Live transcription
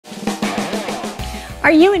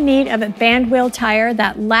Are you in need of a band wheel tire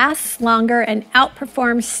that lasts longer and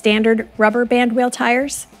outperforms standard rubber band wheel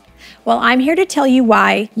tires? Well, I'm here to tell you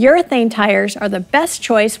why urethane tires are the best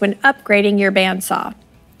choice when upgrading your bandsaw.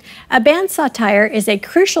 A bandsaw tire is a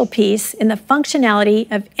crucial piece in the functionality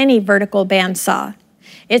of any vertical bandsaw.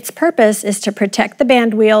 Its purpose is to protect the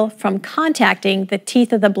band wheel from contacting the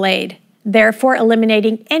teeth of the blade, therefore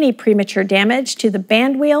eliminating any premature damage to the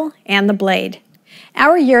band wheel and the blade.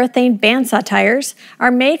 Our urethane bandsaw tires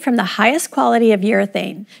are made from the highest quality of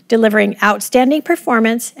urethane, delivering outstanding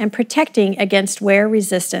performance and protecting against wear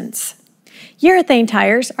resistance. Urethane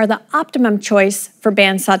tires are the optimum choice for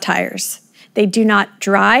bandsaw tires. They do not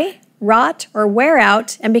dry, rot, or wear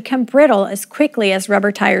out and become brittle as quickly as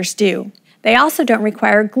rubber tires do. They also don't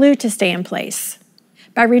require glue to stay in place.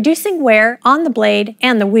 By reducing wear on the blade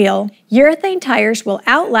and the wheel, urethane tires will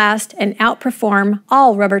outlast and outperform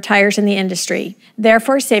all rubber tires in the industry,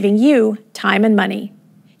 therefore saving you time and money.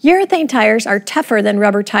 Urethane tires are tougher than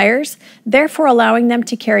rubber tires, therefore allowing them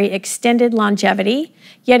to carry extended longevity,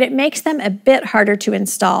 yet it makes them a bit harder to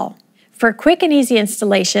install. For quick and easy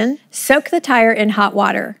installation, soak the tire in hot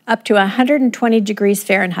water, up to 120 degrees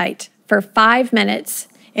Fahrenheit, for 5 minutes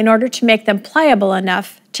in order to make them pliable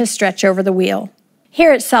enough to stretch over the wheel.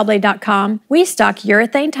 Here at Sawblade.com, we stock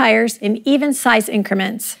urethane tires in even size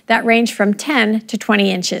increments that range from 10 to 20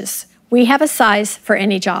 inches. We have a size for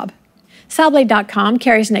any job. Sawblade.com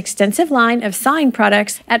carries an extensive line of sawing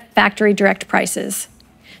products at factory direct prices.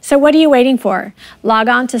 So what are you waiting for? Log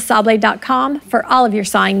on to Sawblade.com for all of your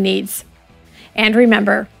sawing needs. And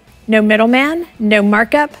remember, no middleman, no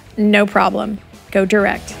markup, no problem. Go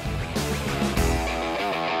direct.